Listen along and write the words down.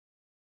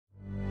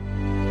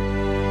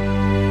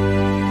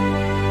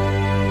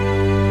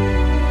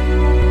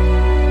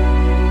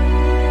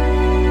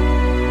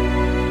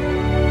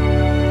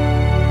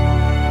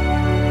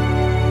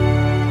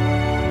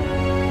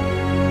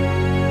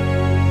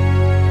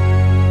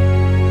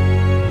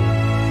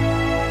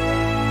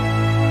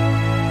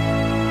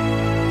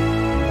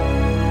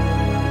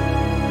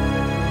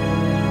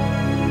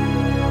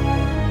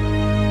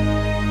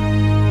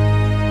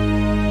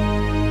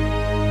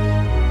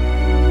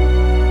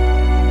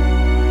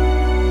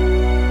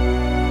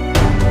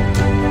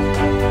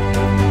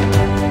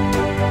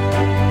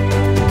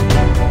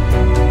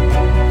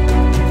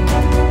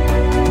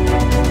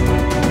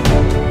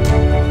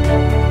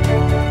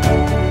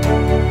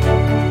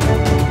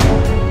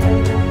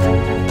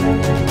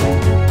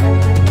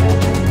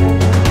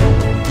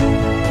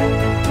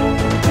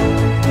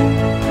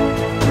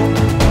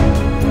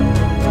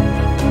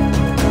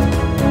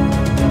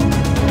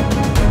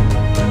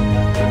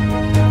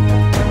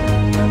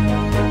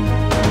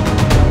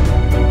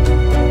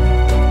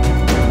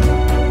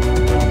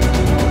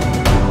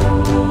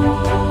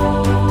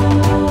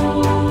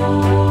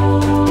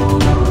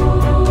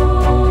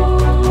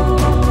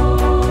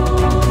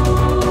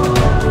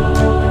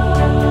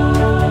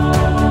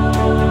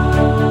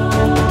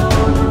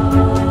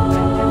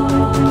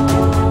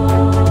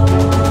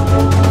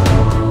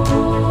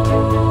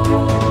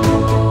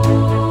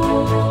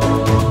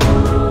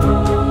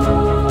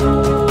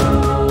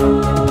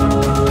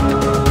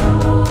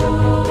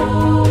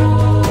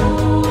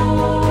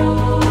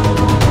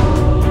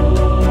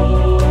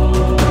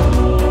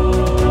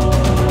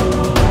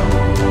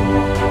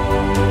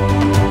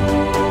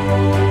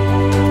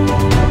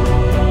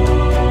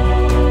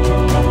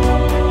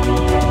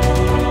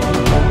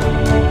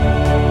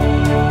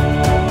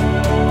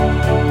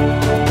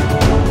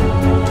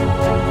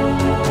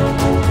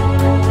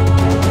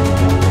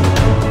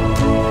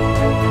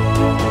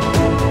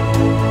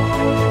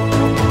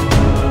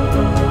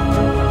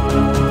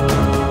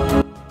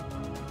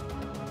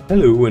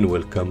and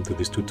welcome to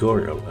this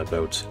tutorial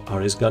about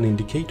RS Gann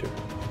indicator.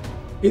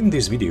 In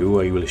this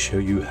video I will show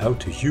you how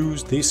to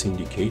use this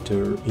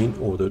indicator in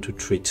order to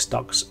trade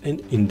stocks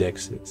and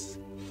indexes.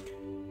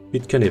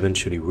 It can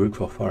eventually work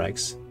for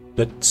Forex,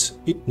 but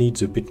it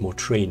needs a bit more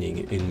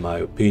training in my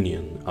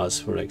opinion,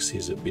 as Forex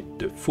is a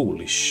bit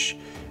foolish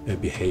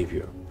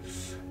behavior.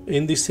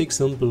 In this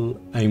example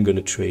I'm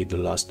gonna trade the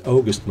last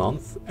August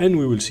month and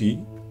we will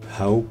see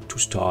how to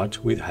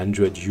start with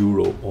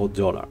 €100 or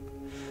dollar.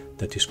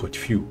 That is quite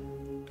few,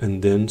 and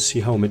then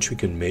see how much we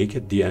can make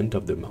at the end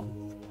of the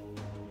month.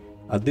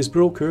 At this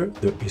broker,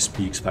 the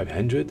SPX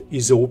 500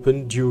 is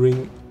open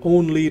during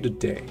only the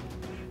day,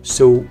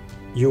 so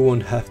you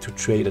won't have to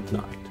trade at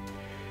night.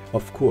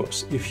 Of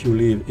course, if you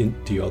live in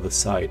the other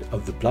side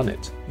of the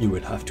planet, you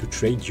will have to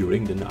trade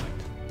during the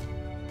night.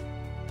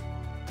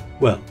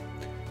 Well,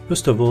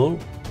 first of all,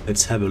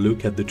 let's have a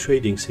look at the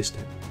trading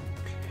system.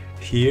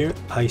 Here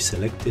I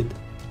selected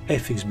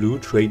FX Blue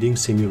Trading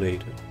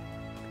Simulator.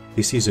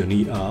 This is an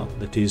ER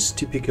that is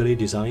typically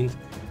designed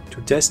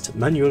to test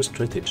manual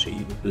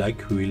strategy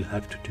like we will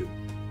have to do.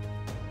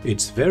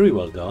 It's very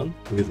well done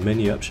with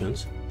many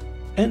options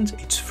and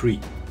it's free.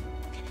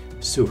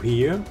 So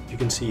here you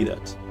can see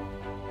that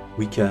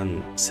we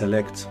can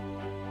select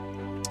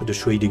the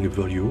trading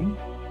volume,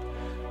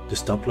 the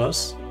stop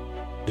loss,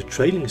 the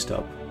trailing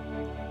stop,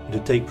 the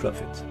take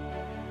profit.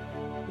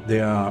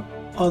 There are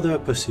other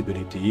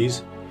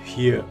possibilities.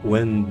 Here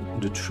when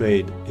the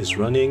trade is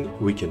running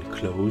we can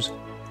close.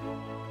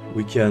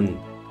 We can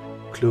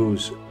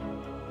close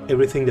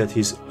everything that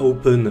is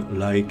open,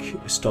 like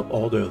stop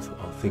orders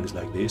or things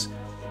like this,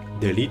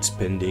 delete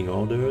pending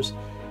orders,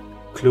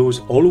 close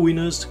all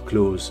winners,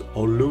 close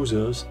all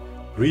losers,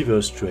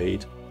 reverse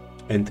trade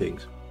and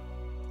things.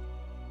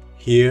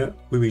 Here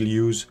we will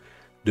use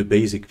the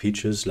basic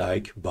features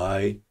like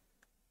buy,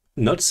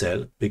 not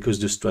sell, because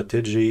the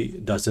strategy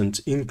doesn't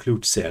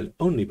include sell,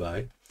 only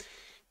buy,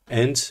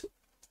 and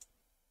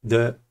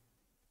the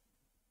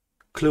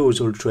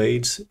close all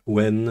trades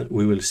when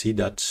we will see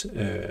that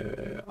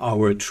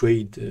our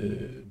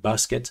trade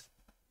basket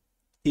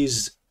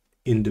is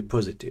in the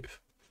positive.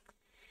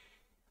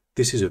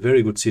 This is a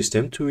very good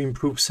system to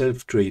improve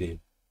self-trading.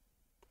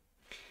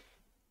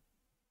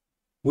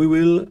 We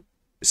will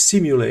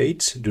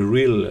simulate the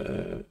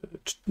real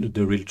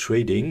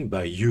trading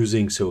by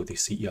using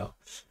this ER,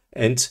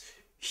 and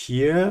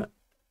here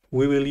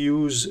we will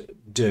use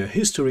the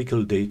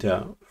historical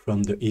data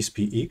from the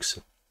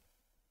SPX,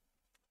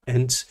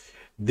 and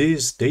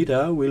this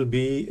data will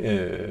be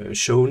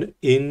shown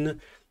in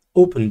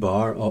open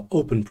bar or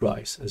open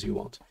price as you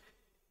want.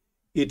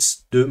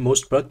 It's the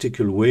most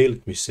practical way,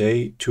 let me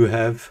say, to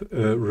have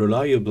a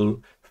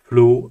reliable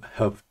flow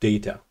of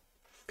data.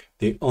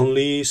 The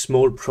only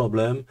small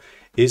problem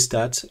is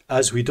that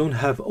as we don't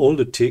have all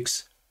the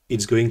ticks,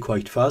 it's going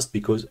quite fast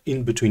because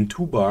in between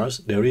two bars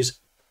there is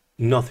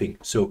nothing.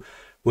 So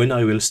when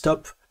I will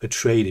stop a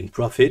trade in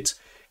profit,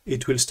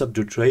 it will stop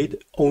the trade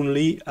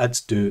only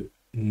at the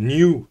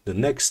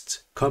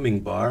next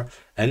coming bar,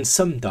 and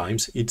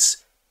sometimes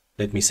it's,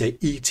 let me say,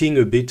 eating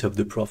a bit of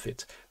the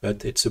profit,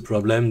 but it's a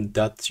problem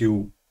that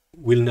you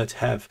will not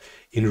have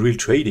in real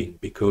trading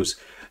because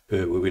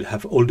we will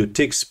have all the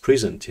ticks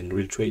present in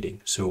real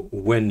trading. So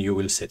when you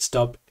will set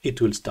stop,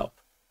 it will stop.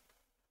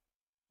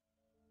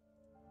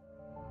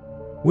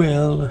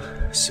 Well,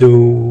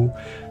 so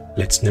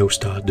let's now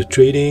start the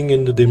trading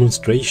and the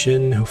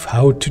demonstration of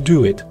how to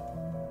do it.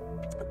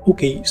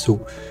 Okay,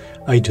 so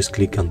I just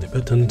click on the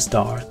button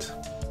start.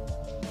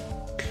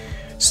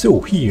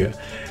 So here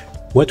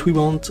what we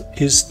want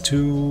is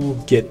to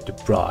get the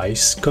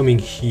price coming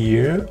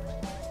here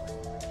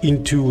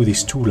into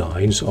these two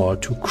lines or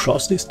to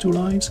cross these two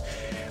lines.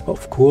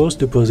 Of course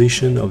the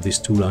position of these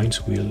two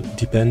lines will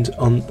depend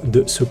on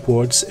the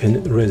supports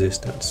and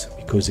resistance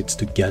because it's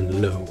the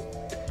Gann low.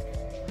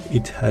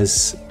 It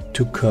has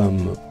to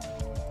come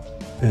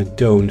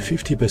down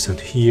 50%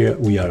 here,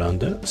 we are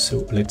under,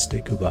 so let's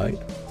take a buy.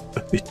 A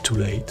bit too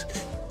late,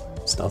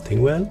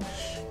 starting well,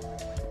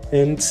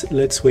 and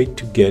let's wait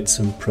to get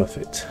some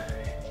profit.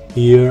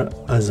 Here,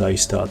 as I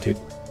started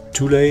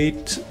too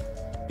late,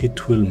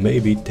 it will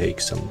maybe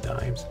take some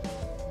time.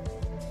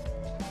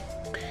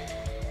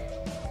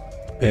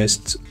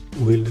 Best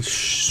will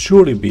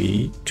surely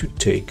be to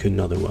take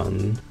another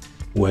one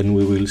when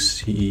we will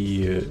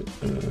see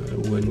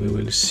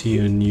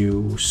a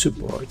new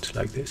support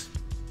like this.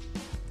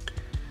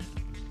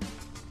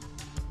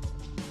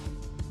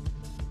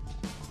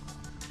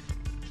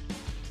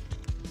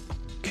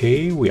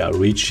 Okay, we are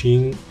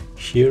reaching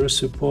here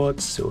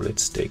support, so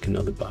let's take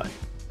another buy.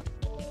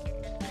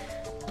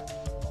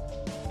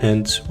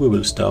 And we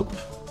will stop.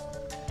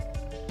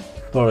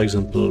 For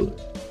example,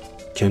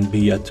 can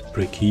be at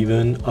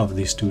break-even of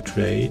these two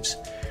trades,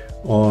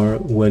 or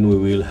when we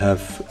will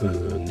have a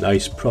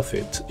nice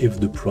profit if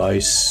the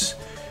price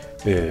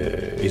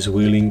is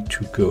willing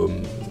to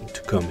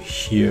come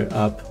here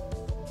up.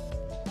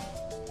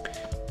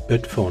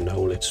 But for now,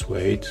 let's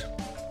wait.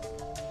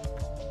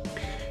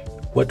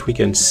 What we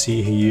can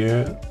see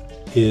here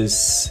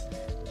is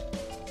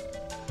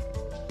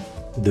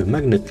the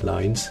magnet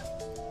lines,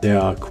 they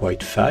are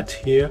quite fat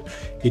here.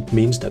 It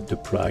means that the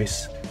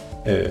price,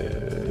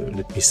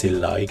 let me say,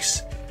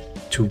 likes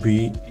to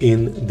be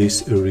in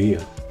this area.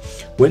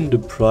 When the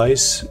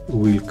price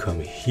will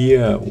come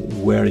here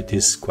where it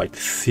is quite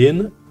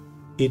thin,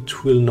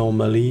 it will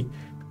normally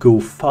go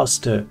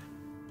faster,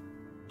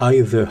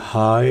 either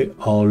high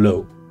or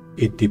low.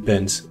 It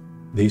depends.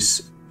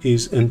 This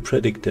is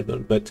unpredictable,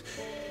 but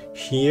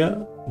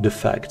here the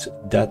fact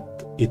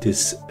that it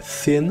is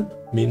thin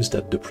means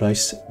that the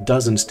price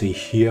doesn't stay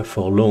here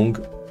for long,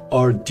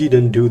 or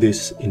didn't do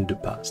this in the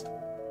past.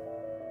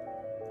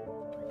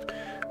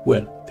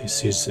 Well,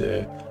 this is,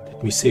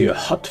 let me say, a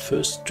hot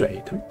first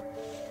trade.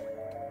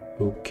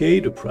 Okay,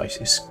 the price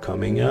is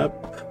coming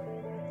up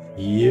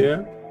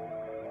here.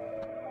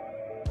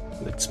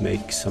 Let's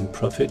make some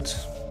profit.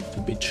 It's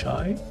a bit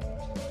shy.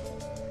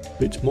 A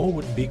bit more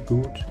would be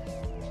good,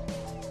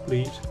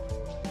 please.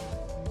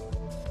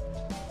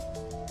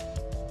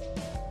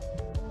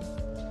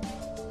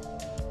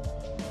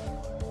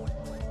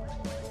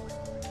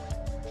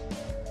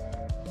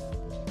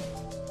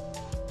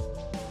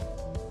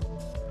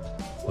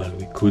 Well,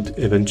 we could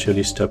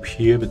eventually stop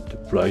here, but the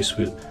price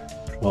will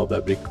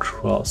probably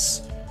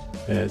cross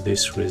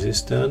this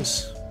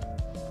resistance.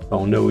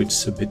 Oh no,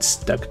 it's a bit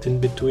stuck in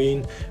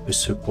between a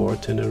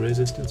support and a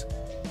resistance.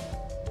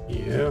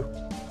 Here,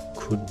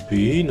 could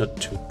be not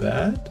too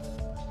bad.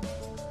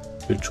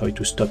 We'll try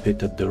to stop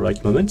it at the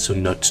right moment, so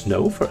not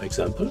now, for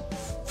example.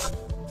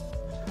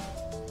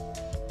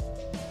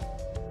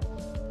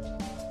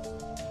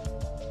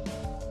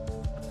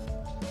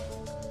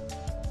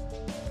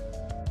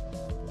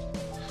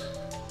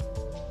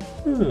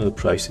 The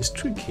price is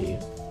tricky.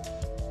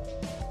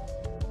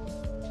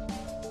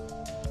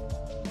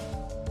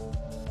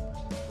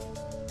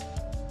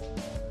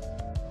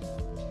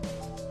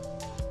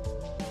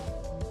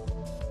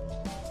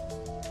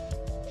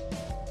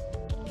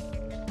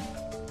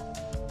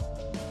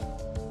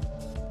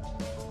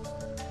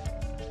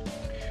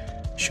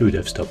 Should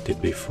have stopped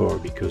it before,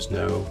 because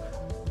now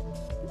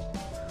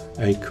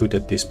I could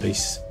at this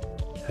place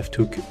have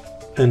took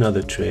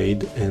another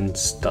trade and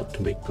start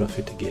to make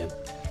profit again.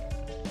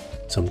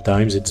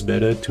 Sometimes it's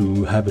better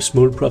to have a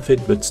small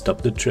profit but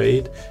stop the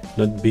trade,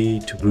 not be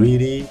too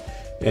greedy,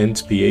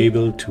 and be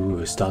able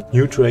to start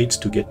new trades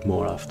to get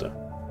more after.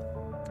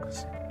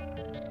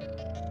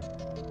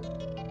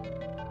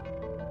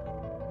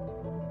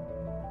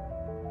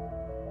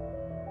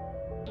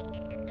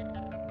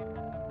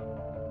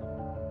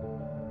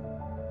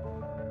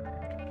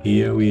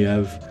 Here we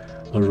have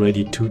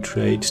already 2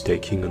 trades.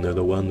 Taking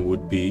another one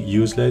would be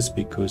useless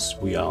because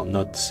we are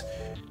not,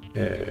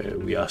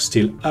 we are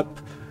still up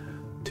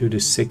to the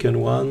second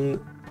one,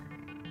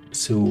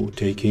 so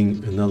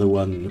taking another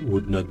one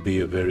would not be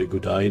a very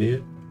good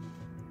idea.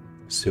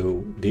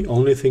 So the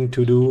only thing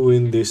to do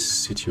in this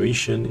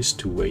situation is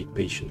to wait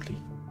patiently.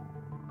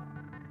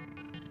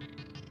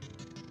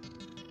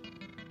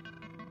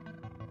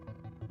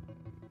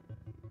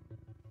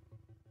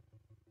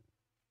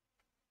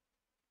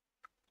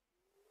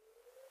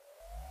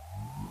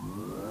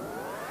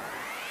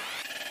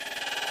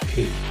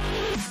 Okay.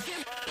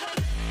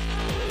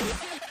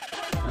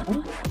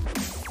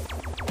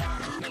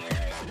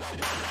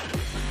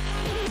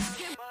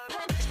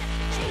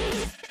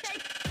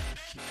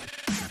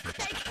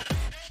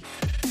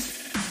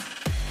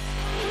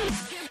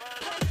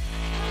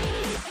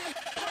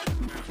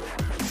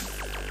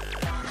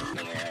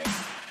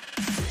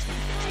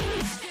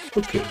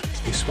 Okay,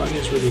 this one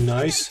is really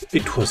nice.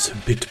 It was a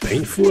bit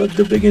painful at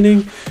the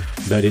beginning,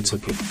 but it's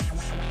okay.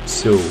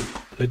 So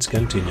let's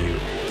continue.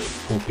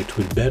 Hope it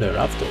will be better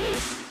after.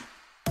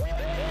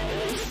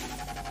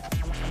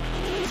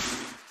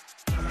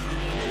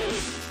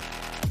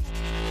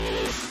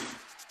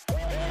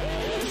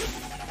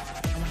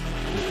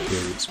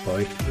 Okay, it's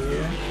spike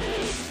here.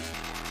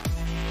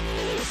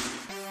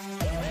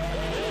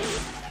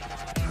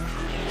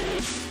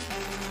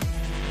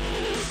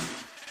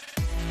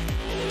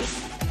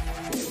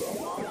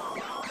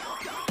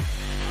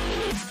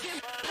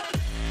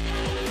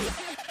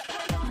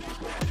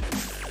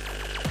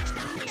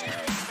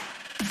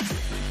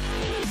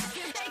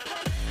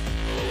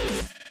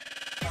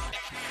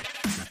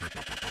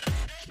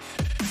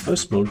 A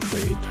small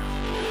trade,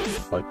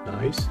 quite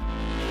nice.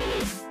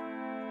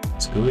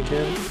 Let's go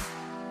again.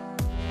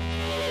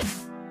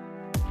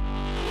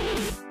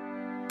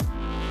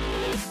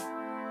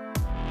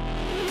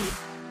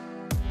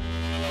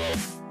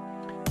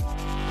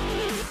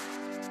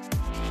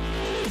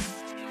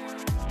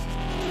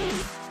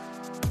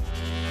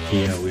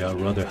 Here we are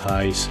rather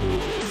high, so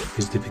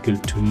it's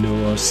difficult to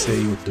know or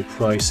say what the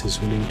price is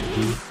willing to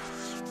do.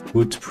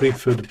 Would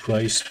prefer the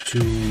price to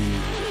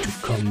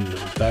come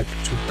back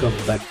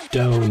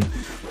down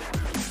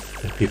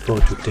before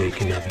to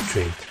take another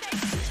trade.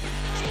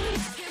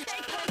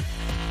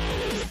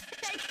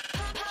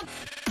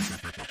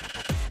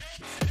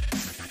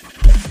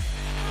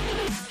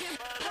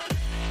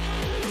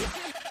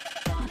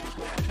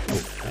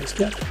 Oh, nice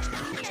gap.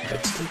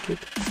 Let's take it.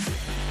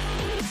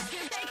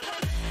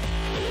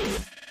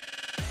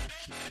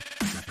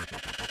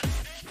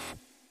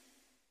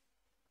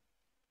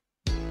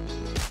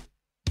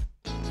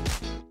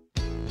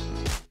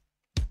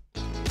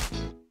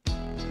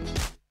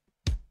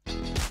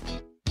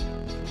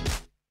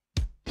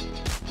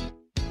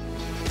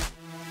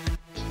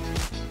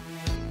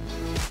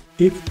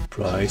 If the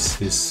price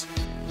is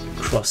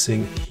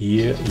crossing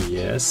here,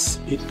 yes,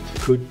 it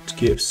could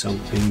give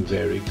something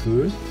very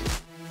good.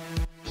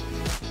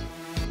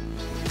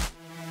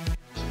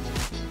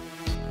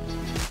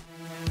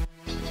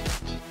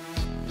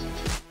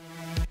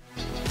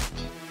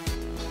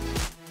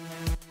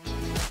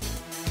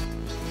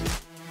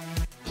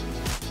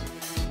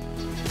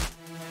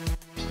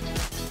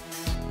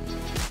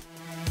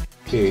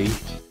 Okay,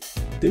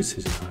 this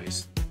is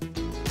nice.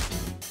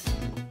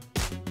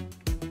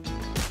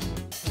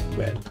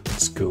 Well,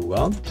 let's go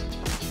on.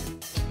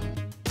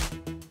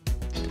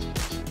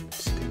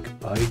 Let's take a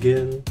buy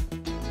again.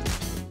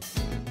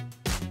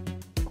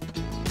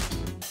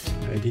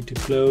 Ready to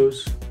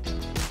close.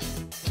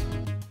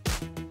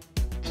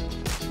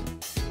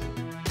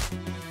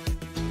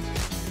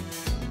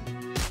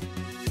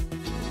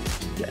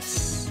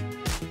 Yes.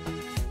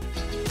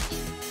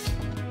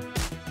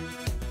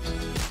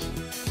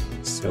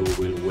 So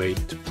we'll wait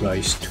the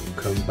price to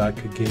come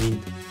back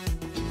again.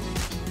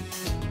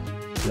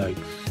 Like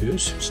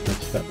this, it's not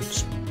that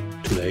it's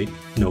too late.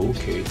 No,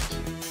 okay.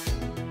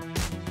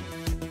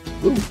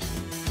 Boom.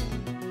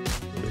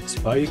 Let's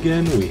buy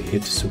again, we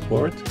hit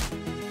support.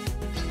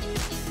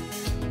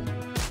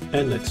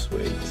 And let's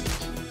wait.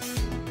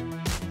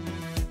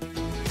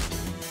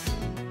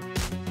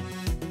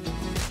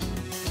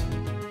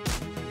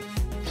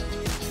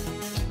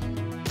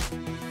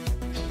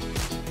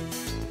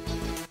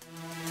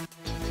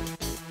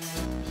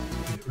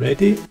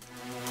 Ready?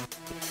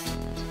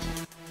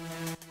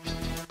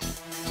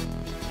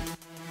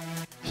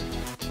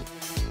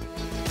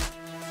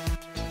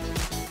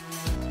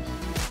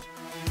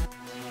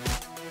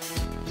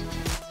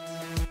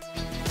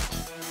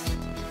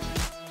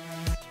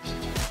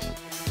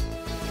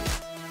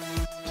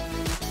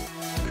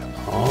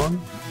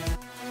 On.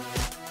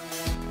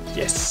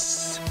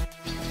 Yes.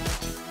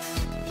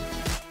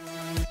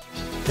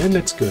 And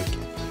let's go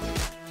again.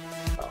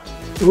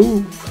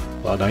 Oh,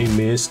 but I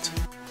missed.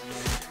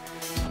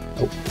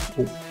 Oh,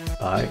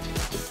 I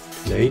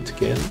late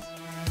again.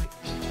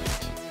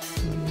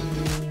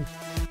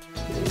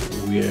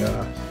 We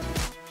are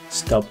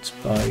stopped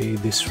by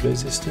this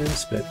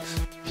resistance, but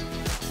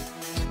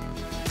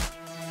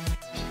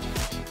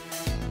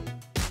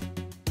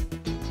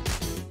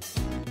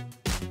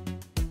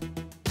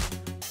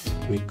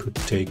we could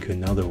take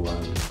another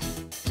one.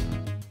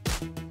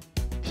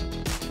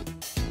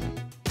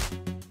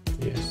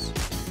 Yes.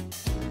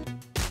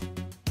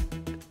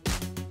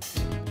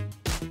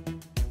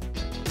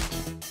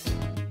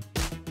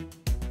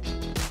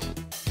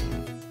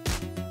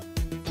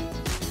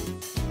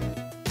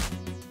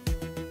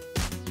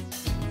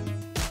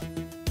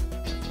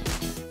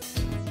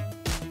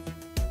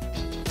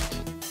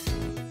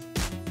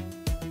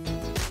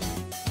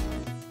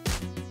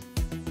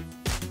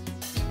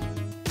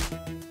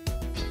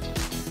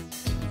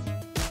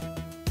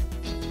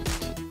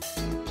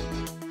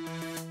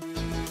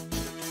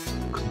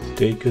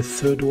 Take a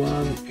third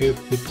one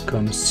if it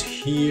comes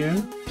here,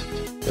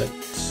 but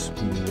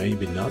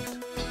maybe not.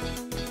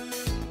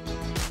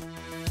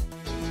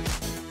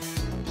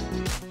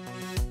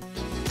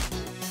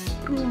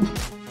 Ooh.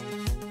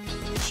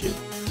 Shit.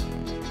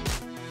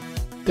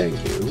 Thank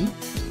you.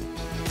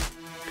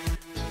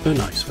 A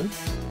nice one.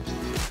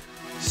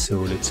 So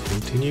let's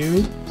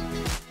continue.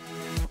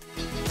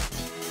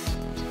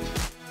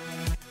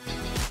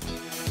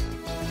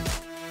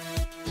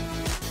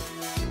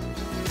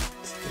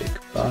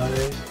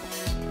 Bye.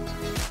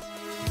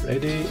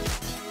 Ready.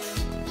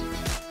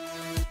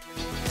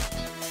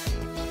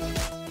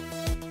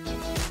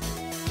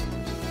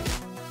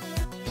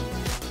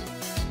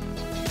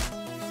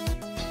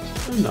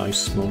 A nice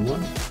small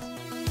one.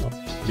 Oh,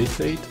 a bit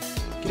late.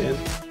 Again.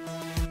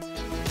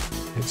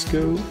 Let's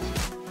go.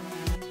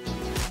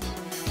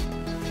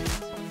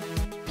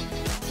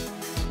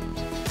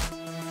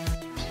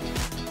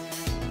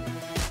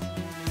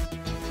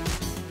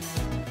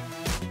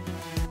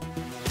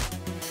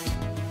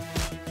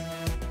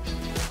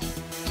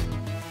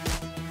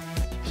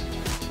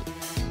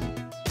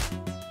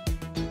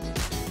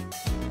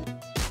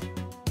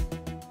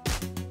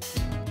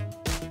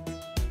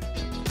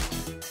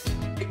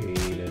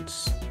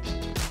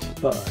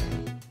 Buy.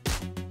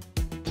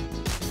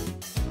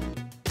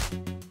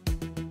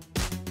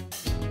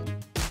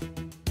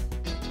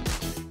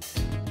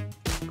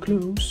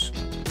 Close.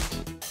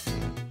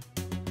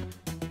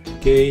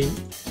 Okay.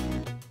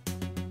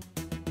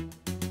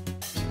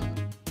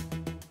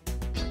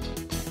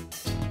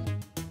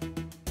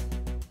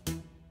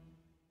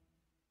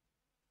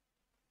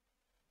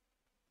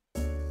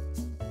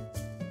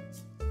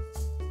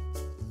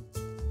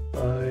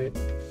 Buy.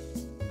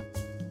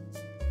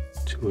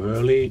 Too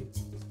early.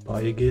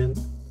 Buy again.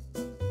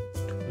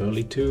 Too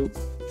early too.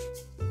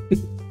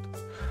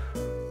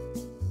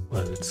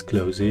 Well, let's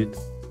close it.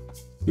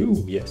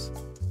 Ooh, yes.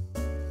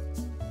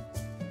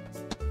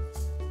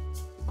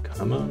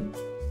 Come on.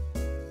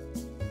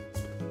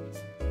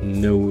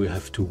 Now we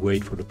have to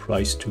wait for the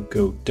price to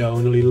go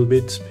down a little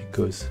bit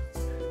because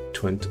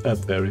it went up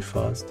very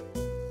fast.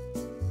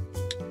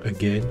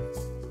 Again.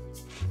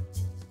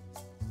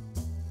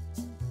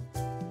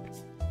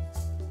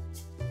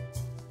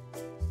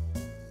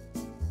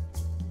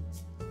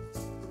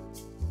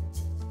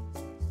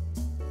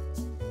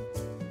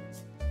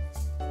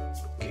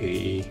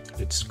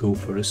 go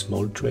for a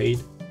small trade.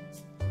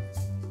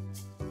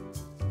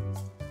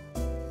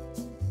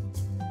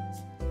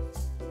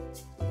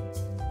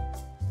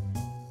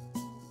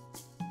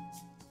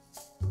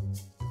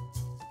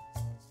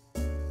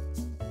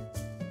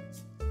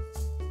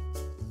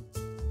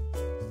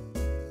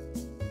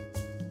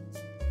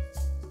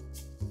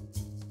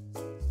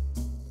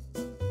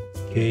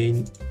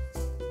 Gain.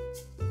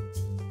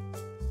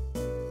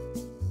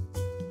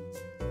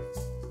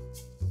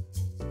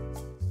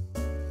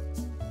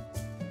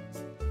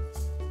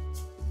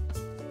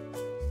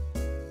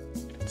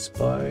 Let's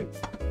buy.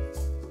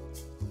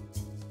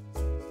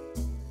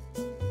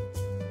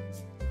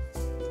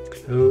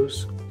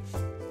 Close.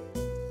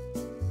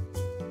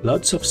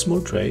 Lots of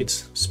small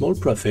trades, small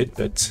profit,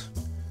 but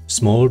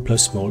small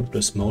plus small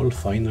plus small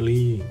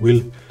finally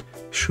will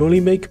surely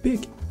make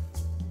big.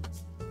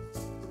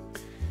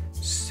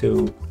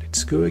 So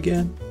let's go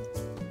again.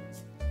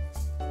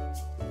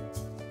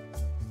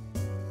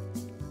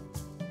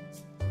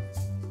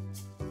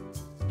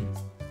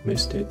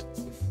 Missed it.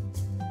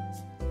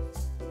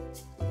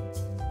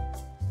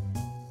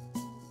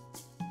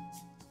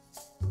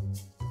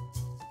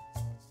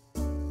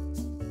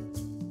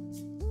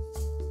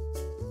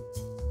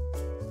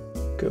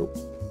 Go.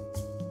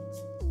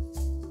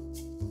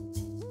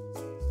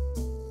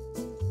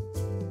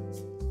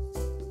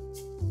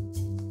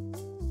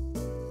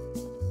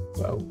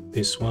 Wow,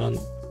 this one,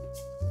 it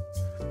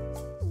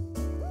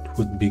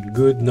would be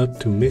good not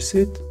to miss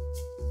it.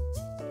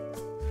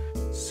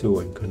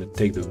 So I'm gonna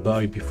take the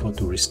buy before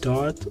to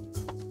restart.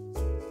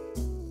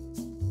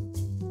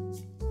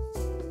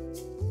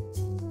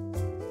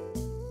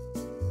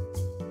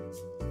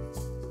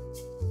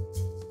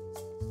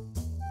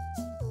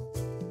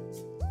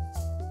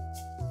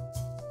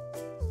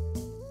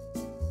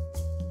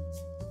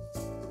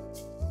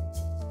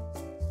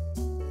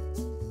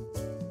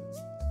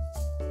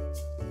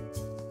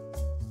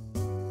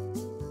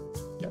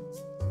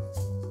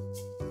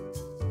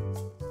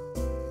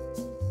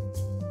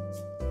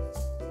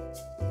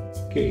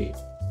 Okay,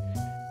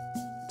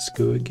 let's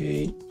go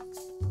again.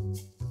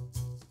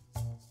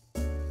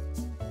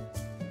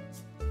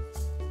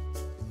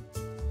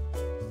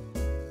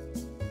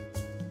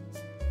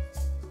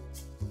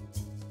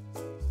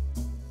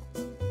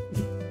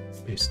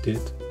 Missed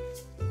it.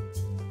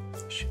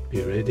 Should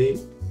be ready.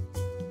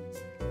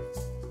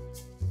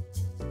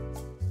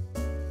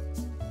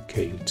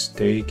 Okay, let's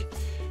take.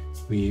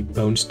 We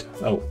bounced.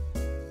 Oh,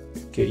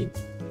 okay.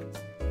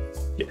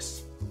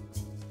 Yes.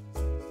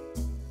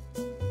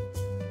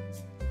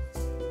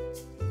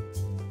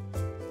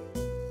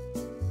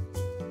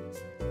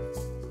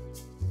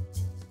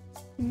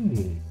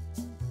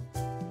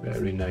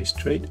 Very nice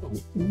trade.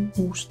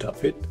 Oh,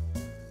 stop it.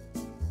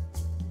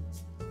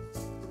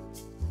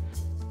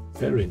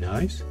 Very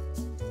nice.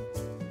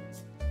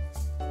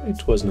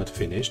 It was not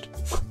finished.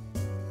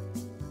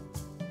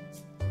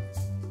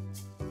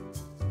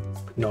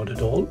 Not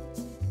at all.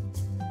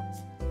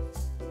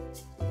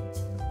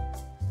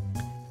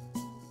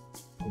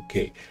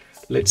 Okay,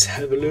 let's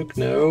have a look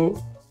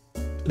now.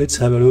 Let's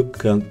have a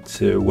look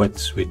at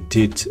what we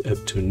did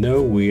up to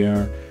now. We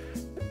are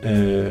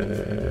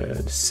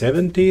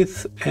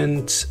 70th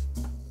and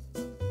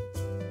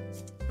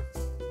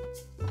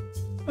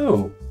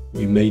oh,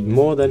 we made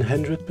more than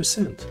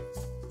 100%.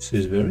 This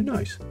is very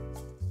nice.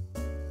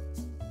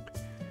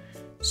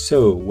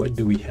 So what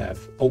do we have?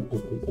 Oh,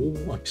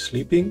 I'm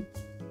sleeping.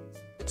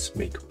 Let's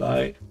make a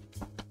buy.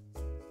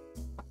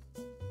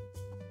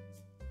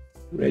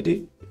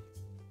 Ready?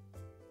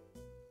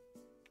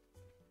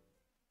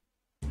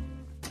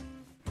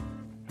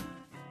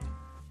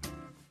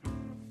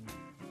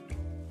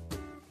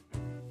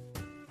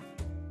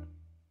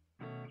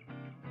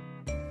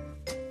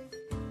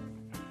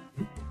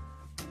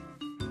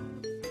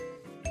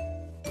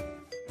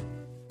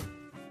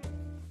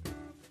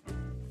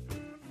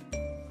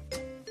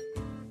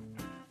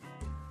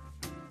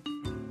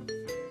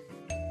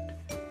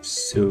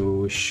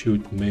 So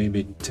should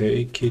maybe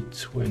take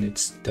it when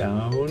it's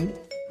down.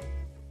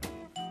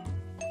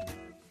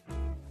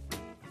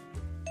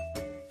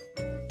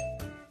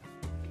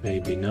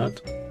 Maybe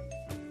not.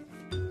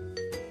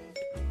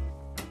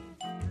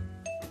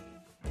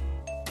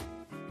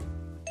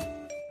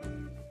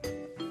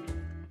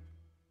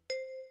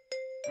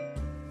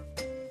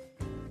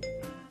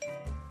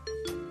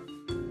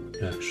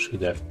 I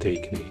should have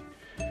taken it.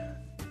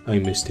 I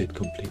missed it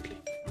completely.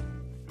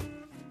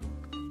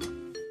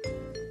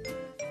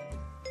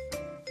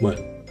 Well,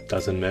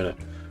 doesn't matter.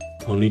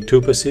 Only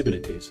two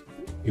possibilities.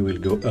 We will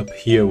go up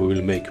here, we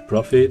will make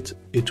profit.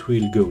 It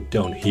will go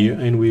down here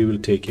and we will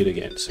take it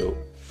again. So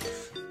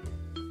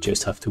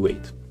just have to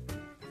wait.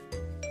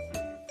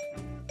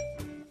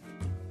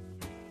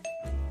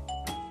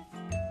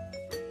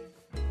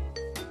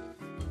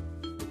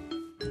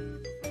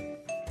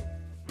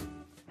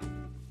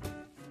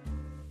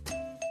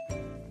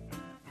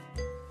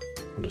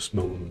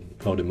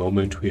 For the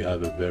moment we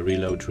have a very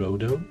low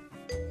drawdown.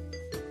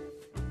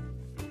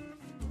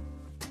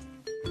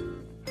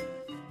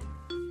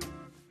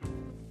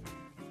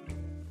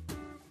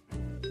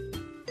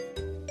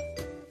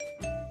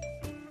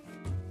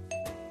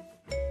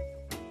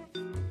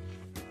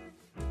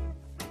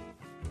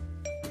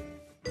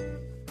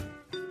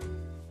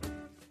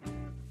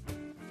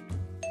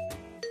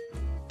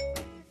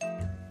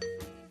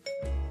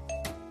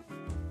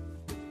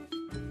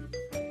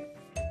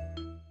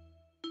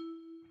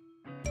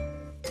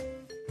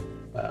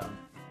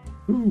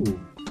 Ooh,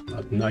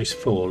 a nice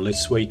fall.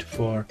 Let's wait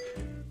for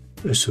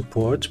a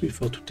support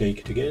before to take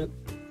it again.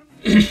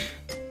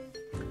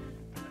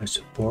 A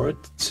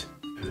support.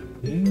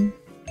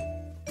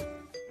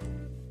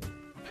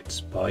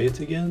 Let's buy it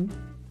again.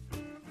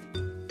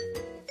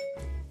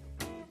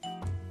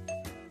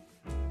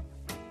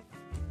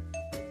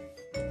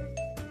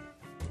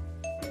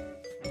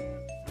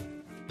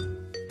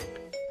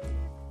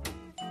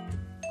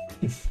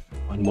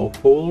 One more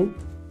fall.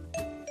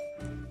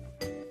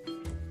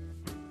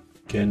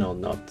 Again or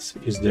not?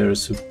 Is there a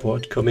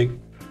support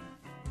coming?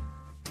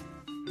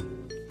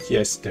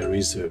 Yes, there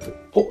is an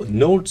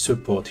old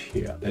support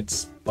here.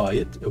 Let's buy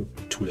it. Oh,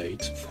 too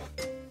late.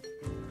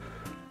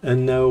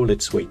 And now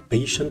let's wait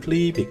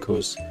patiently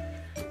because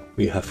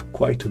we have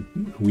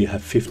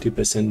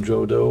 50%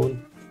 drawdown.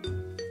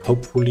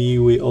 Hopefully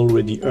we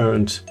already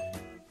earned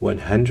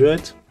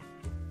 100.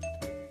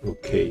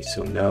 Okay,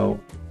 so now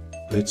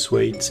let's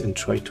wait and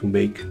try to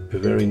make a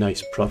very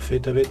nice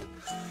profit of it.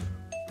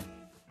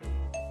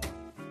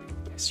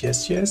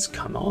 Yes,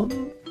 come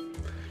on.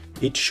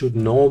 It should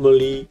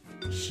normally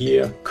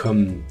here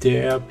come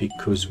there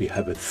because we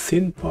have a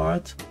thin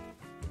part.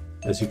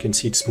 As you can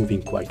see, it's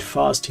moving quite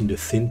fast in the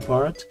thin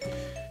part.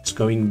 It's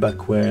going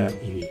back where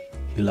he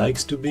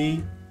likes to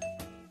be.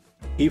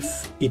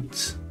 If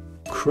it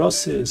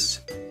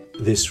crosses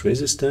this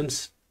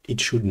resistance, it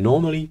should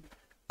normally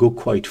go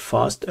quite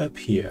fast up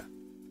here.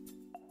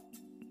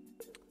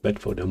 But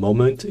for the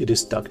moment, it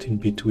is stuck in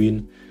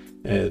between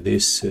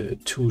this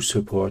two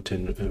support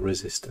and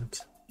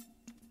resistance.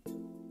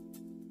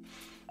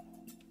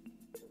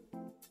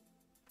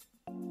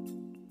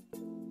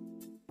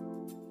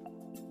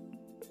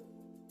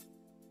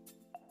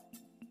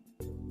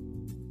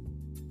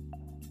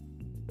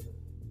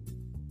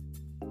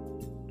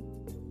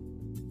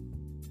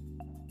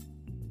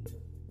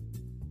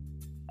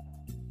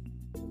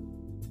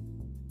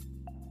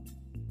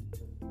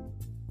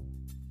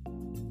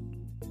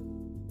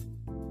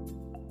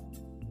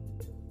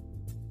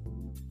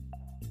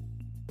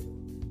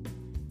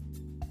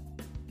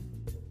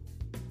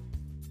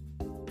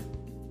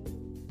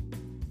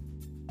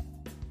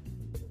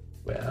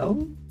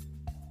 Well,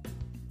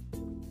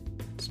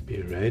 let's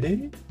be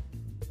ready.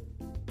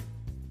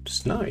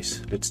 It's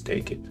nice. Let's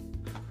take it.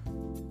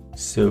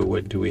 So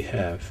what do we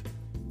have?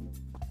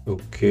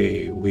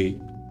 Okay, we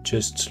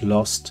just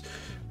lost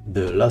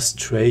the last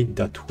trade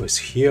that was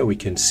here. We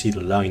can see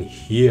the line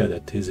here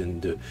that is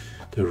in the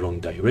wrong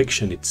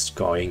direction. It's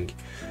going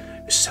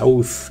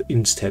south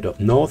instead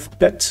of north,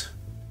 but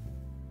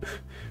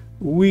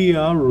we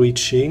are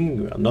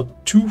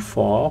not too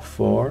far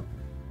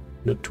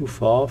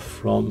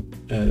from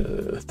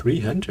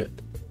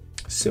 300.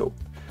 So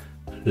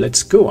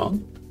let's go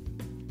on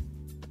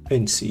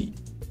and see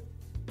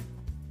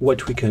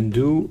what we can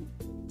do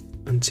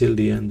until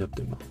the end of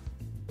the month.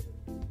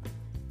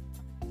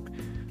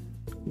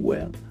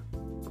 Well,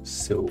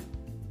 so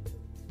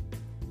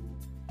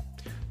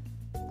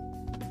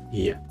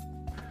yeah,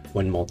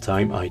 one more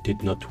time, I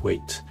did not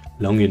wait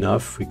long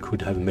enough. We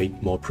could have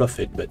made more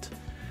profit, but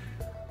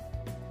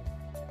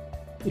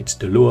it's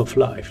the law of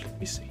life. Let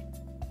me see.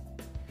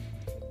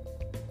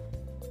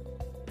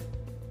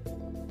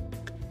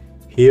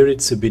 Here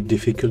it's a bit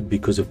difficult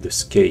because of the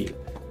scale.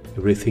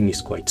 Everything is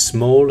quite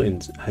small,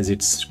 and as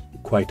it's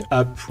quite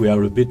up, we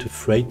are a bit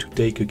afraid to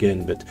take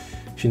again, but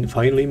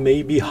finally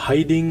maybe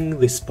hiding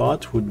this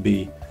part would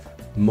be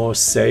more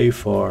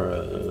safe or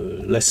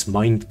less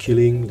mind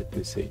killing, let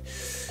me say.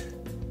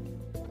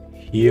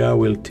 Here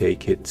we'll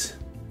take it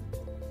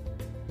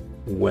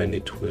when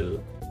it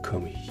will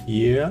come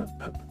here,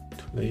 up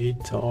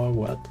later or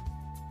what?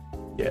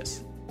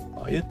 Yes,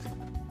 buy it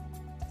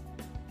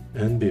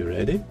and be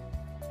ready.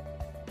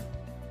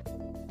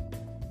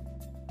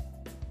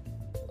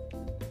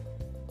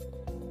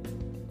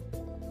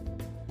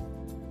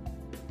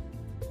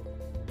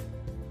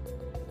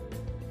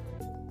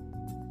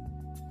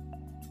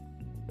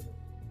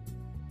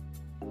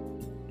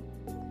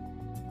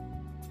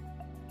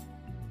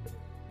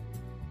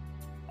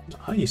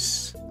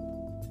 Nice.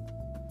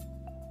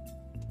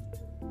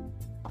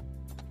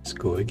 Let's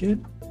go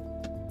again.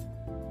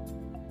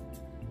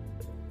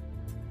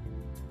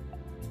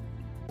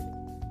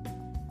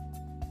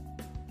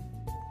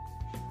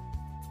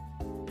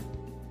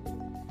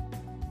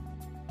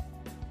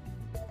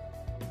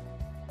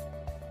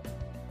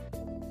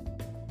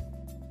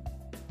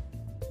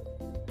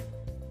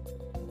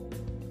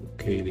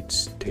 Okay,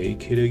 let's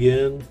take it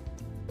again.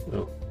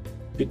 Oh,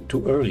 a bit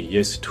too early.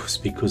 Yes, it was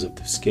because of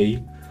the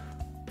scale.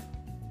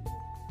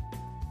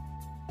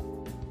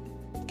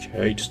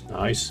 Okay, it's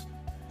nice.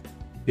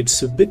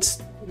 It's a bit,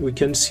 we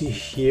can see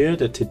here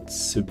that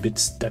it's a bit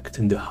stuck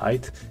in the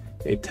height.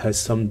 It has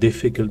some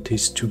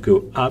difficulties to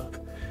go up,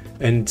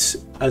 and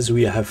as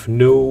we have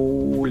no,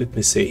 let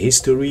me say,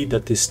 history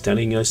that is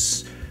telling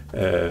us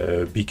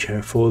be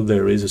careful,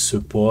 there is a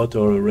support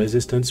or a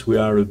resistance, we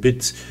are a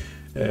bit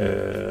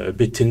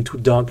into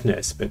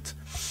darkness. But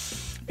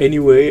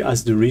anyway,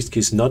 as the risk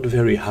is not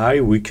very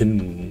high, we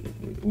can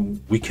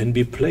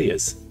be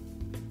players.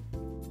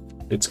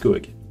 let's go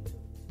again.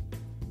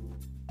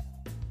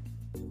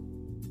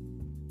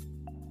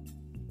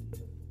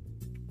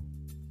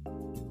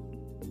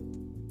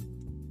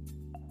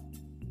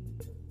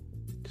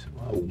 So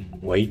I'm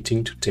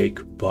waiting to take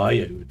a buy.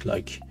 I would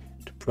like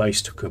the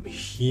price to come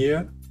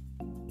here,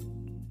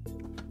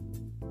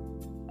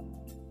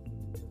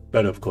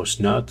 but of course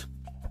not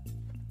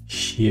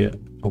here.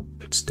 Oh,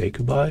 let's take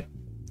a buy.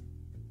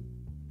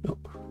 Oh,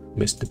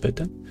 missed the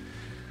button.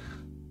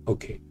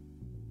 Okay.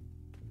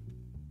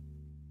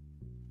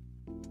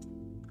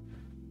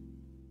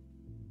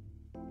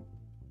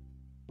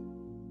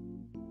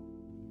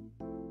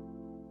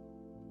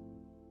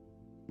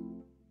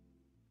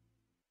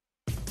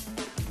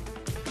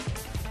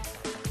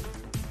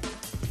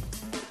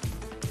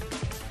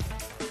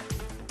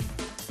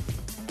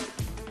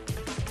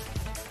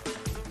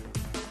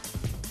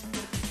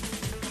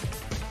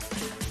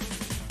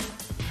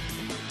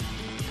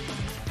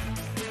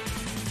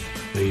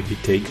 Maybe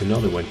take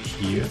another one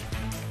here,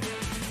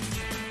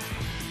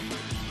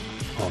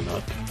 or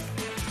not.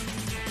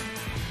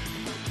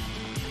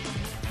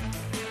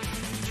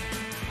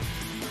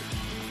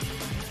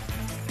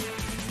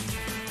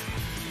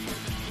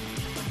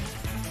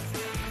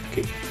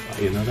 Okay,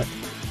 buy another.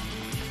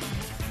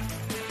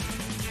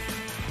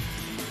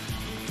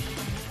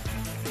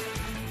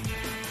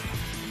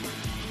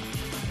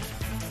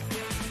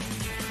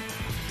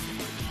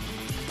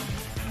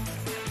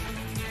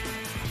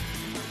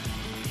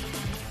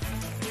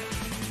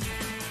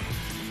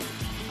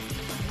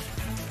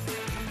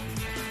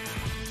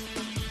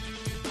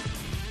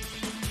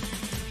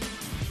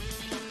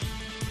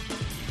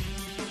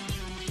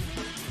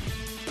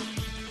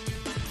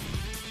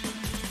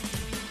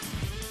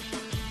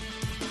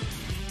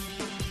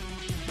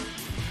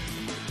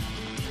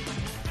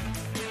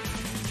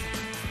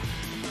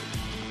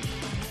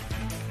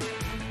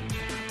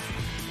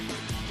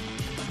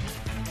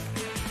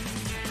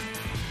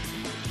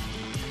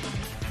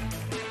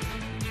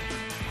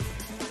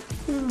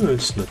 Oh,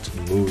 it's not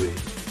moving.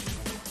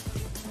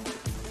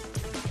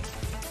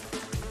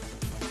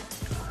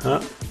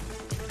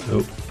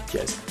 Oh,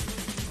 yes.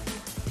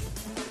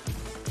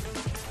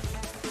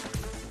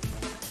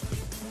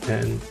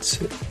 And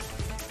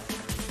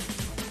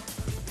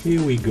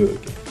here we go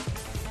again.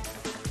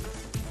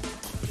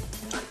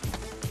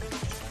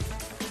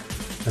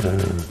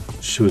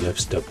 Should have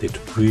stopped it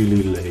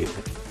really late.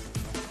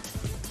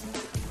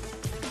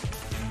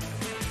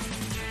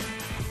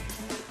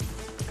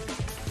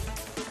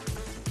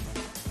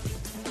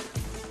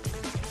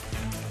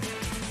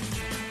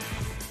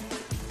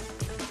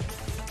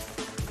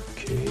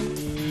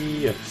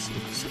 Yes,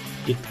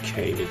 it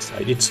came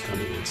inside, it's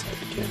coming inside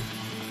again.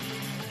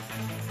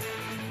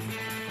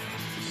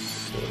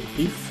 So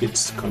if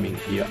it's coming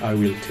here, I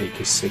will take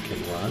a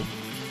second one.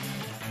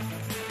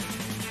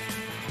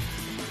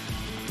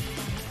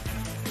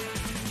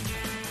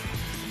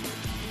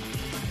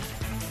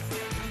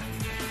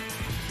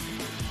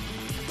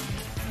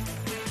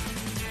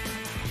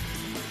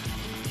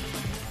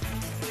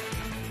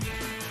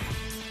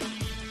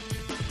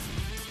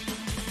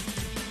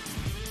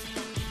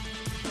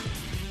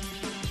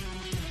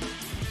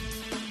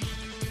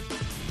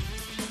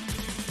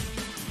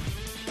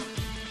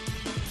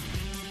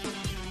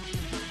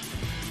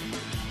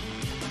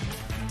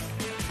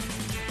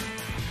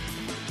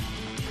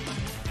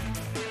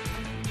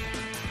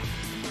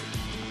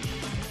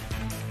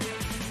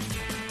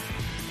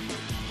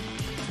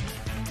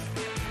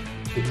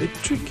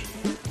 Electric.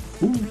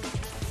 Ooh.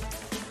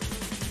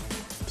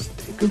 Let's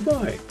take a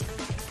buy.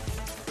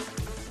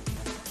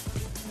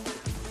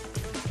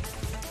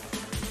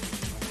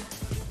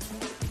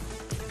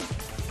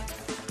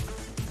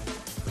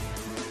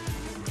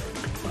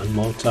 One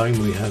more time,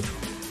 we have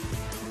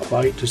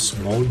quite a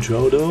small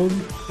drawdown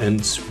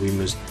and we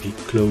must be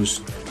close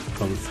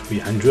from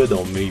 300,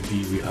 or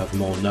maybe we have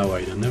more now,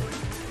 I don't know.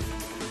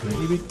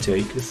 Maybe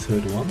take a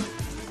third one.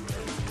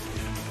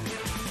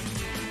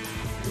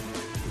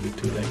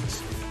 Too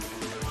late.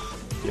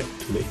 Yeah,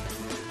 too late.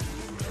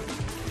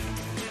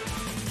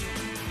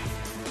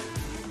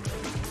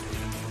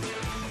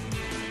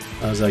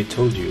 As I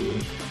told you,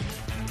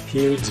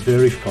 here it's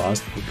very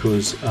fast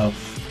because of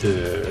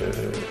the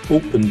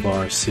open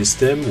bar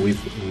system with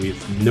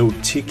no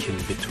tick in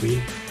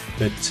between.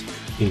 But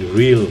in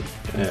real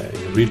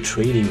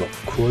trading,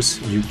 of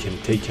course, you can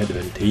take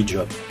advantage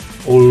of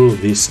all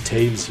these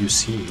tails you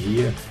see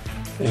here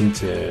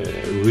and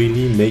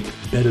really make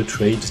better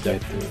trades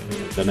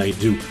than I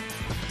do,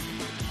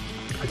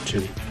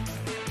 actually.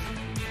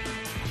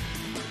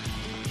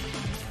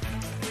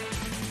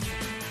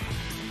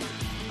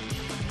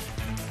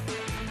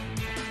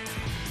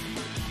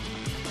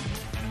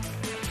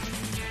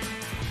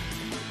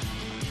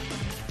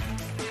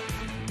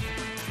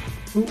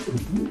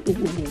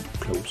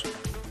 Close.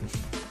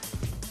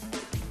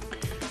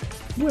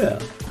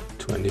 Well,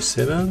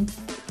 27.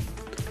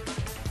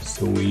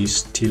 So we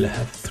still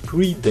have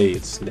 3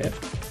 days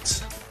left.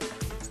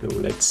 So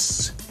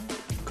let's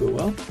go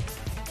up.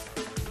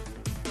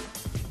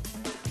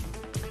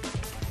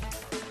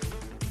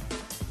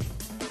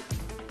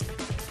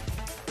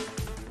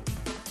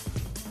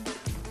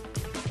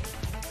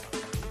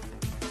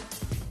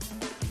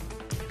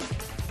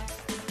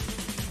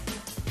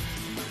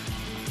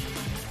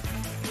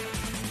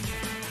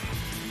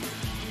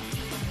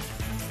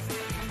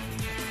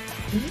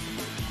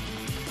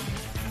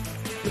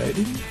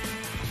 Ready?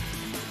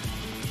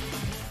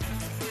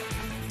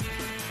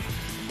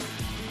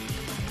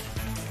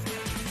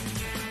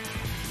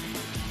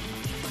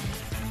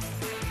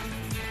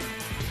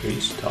 Okay,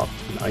 stop.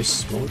 Nice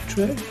small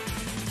trade.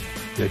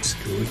 Let's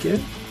go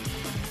again.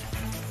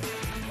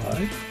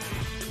 Right.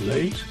 Too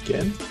late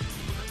again.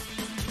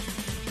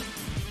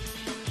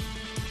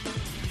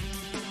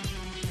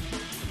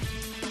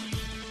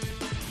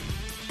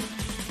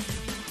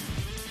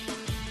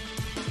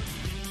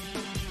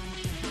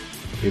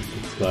 If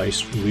the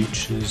price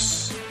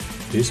reaches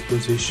this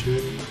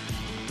position,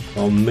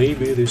 or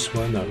maybe this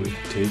one, I will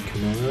take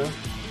another.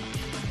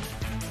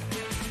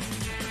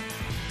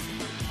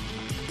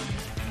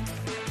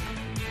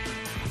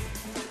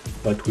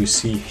 What we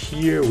see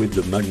here with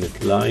the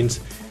magnet lines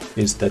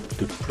is that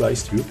the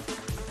price,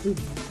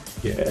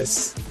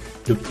 yes,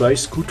 the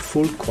price could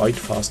fall quite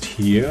fast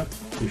here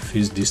if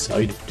it's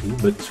decided to,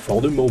 but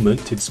for the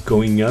moment it's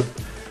going up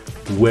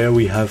where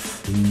we have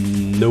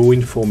no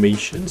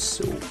information,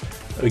 so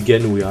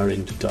again we are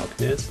in the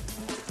darkness.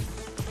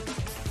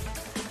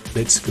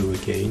 Let's go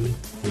again.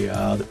 We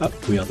are the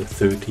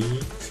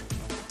 30.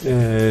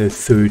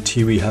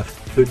 30, we have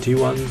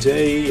 31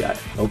 day.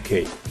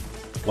 Okay,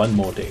 one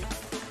more day.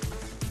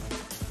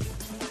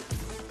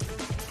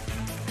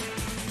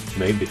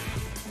 Maybe.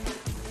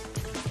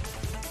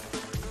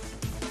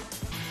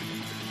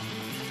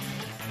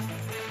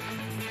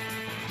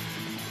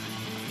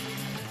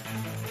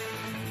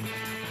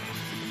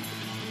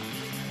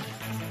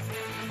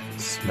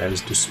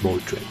 Smells the small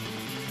trade.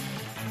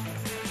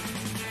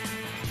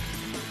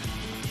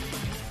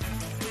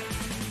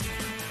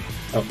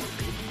 Oh, okay.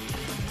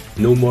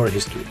 No more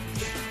history.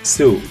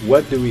 So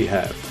what do we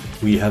have?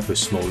 We have a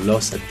small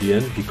loss at the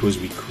end because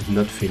we could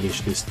not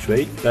finish this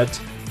trade,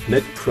 but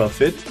net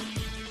profit,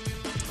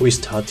 we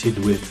started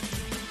with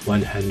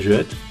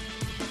 100,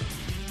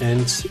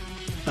 and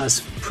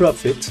as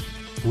profit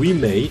we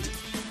made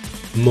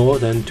more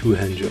than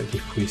 200.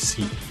 If we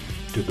see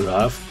the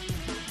graph,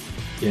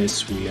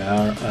 yes, we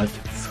are at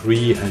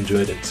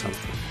 300 and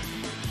something.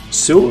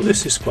 So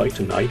this is quite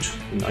a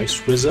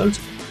nice result.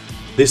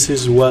 This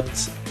is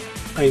what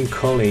I'm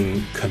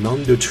calling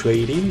commando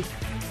trading.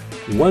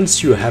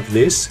 Once you have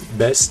this,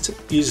 best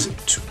is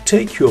to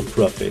take your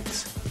profit,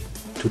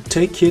 to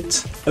take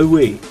it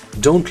away.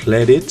 Don't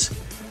let it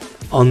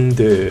on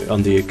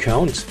the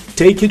account.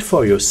 Take it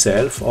for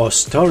yourself or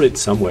store it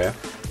somewhere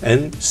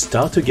and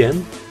start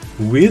again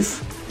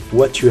with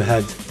what you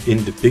had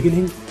in the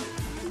beginning,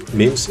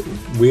 means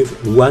with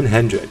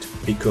 100,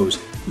 because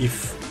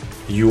if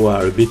you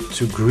are a bit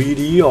too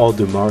greedy or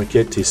the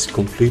market is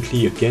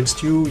completely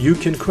against you, you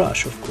can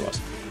crash, of course.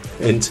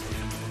 And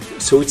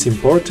so it's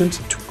important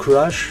to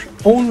crash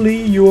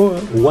only your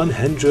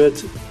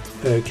 100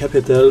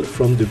 capital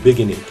from the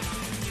beginning,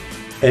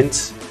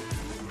 and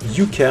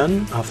you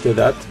can after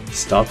that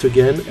start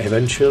again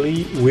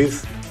eventually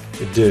with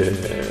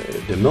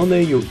the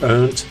money you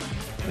earned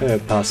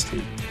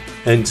pastly.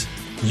 And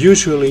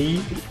usually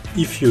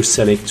if you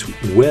select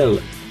well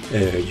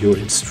your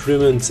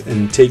instrument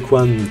and take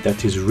one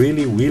that is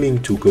really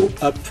willing to go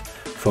up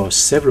for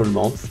several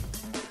months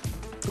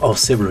or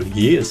several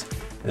years,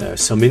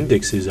 some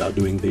indexes are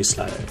doing this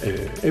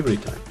every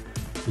time,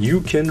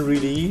 you can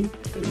really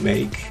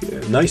make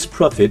nice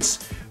profits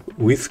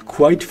with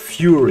quite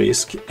few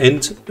risk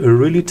and a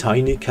really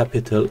tiny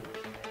capital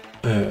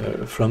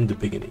from the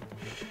beginning.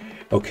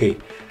 Okay,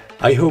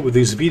 I hope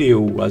this video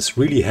was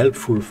really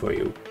helpful for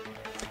you.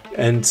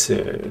 And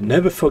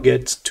never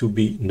forget to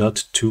be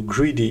not too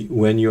greedy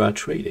when you are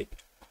trading.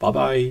 Bye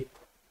bye.